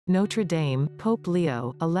Notre Dame, Pope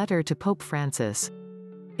Leo, a letter to Pope Francis.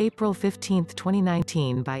 April 15,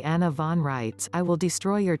 2019 by Anna von Reitz. I will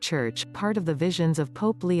destroy your church, part of the visions of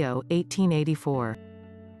Pope Leo, 1884.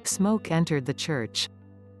 Smoke entered the church.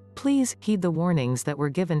 Please, heed the warnings that were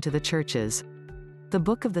given to the churches. The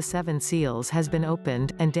book of the seven seals has been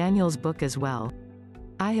opened, and Daniel's book as well.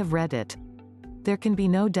 I have read it. There can be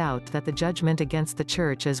no doubt that the judgment against the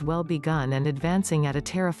church is well begun and advancing at a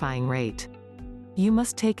terrifying rate. You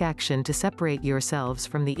must take action to separate yourselves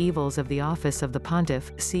from the evils of the office of the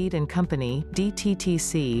Pontiff, Seed and Company,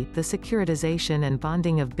 DTTC, the securitization and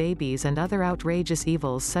bonding of babies and other outrageous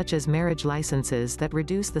evils such as marriage licenses that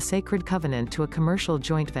reduce the sacred covenant to a commercial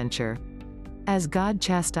joint venture. As God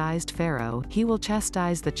chastised Pharaoh, he will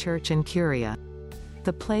chastise the Church and Curia.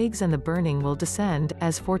 The plagues and the burning will descend,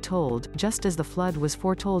 as foretold, just as the flood was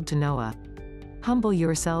foretold to Noah. Humble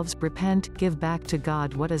yourselves, repent, give back to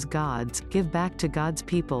God what is God's, give back to God's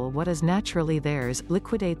people what is naturally theirs,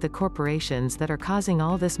 liquidate the corporations that are causing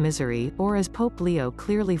all this misery, or as Pope Leo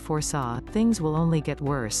clearly foresaw, things will only get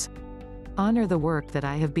worse. Honor the work that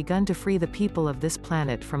I have begun to free the people of this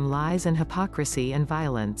planet from lies and hypocrisy and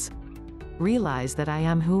violence. Realize that I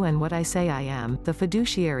am who and what I say I am, the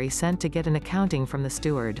fiduciary sent to get an accounting from the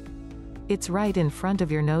steward. It's right in front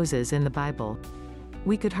of your noses in the Bible.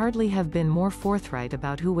 We could hardly have been more forthright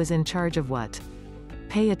about who was in charge of what.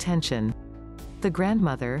 Pay attention. The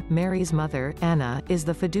grandmother, Mary's mother, Anna, is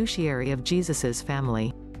the fiduciary of Jesus's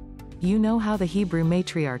family. You know how the Hebrew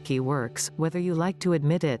matriarchy works, whether you like to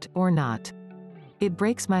admit it, or not. It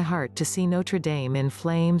breaks my heart to see Notre Dame in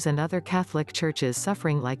flames and other Catholic churches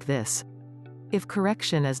suffering like this. If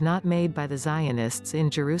correction is not made by the Zionists in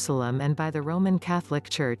Jerusalem and by the Roman Catholic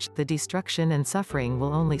Church, the destruction and suffering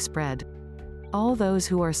will only spread. All those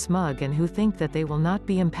who are smug and who think that they will not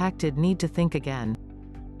be impacted need to think again.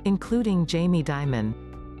 Including Jamie Dimon.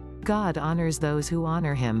 God honors those who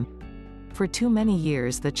honor him. For too many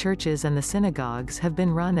years the churches and the synagogues have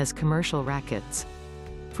been run as commercial rackets.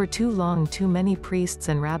 For too long too many priests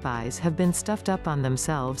and rabbis have been stuffed up on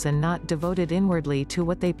themselves and not devoted inwardly to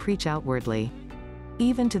what they preach outwardly.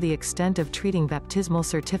 Even to the extent of treating baptismal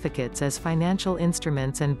certificates as financial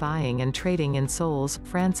instruments and buying and trading in souls.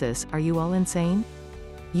 Francis, are you all insane?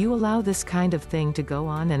 You allow this kind of thing to go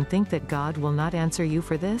on and think that God will not answer you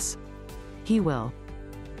for this? He will.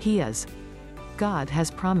 He is. God has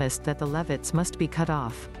promised that the Levites must be cut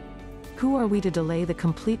off. Who are we to delay the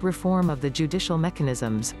complete reform of the judicial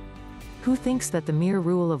mechanisms? Who thinks that the mere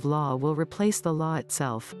rule of law will replace the law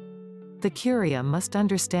itself? The Curia must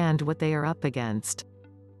understand what they are up against.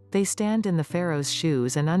 They stand in the Pharaoh's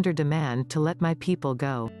shoes and under demand to let my people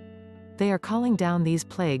go. They are calling down these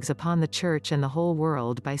plagues upon the church and the whole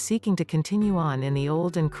world by seeking to continue on in the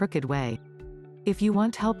old and crooked way. If you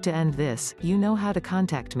want help to end this, you know how to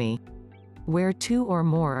contact me. Where two or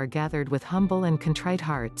more are gathered with humble and contrite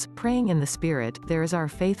hearts, praying in the Spirit, there is our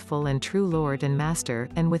faithful and true Lord and Master,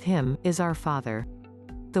 and with him is our Father.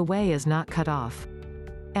 The way is not cut off.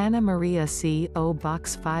 Anna Maria C.O.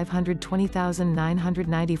 Box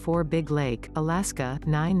 520994 Big Lake, Alaska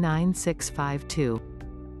 99652.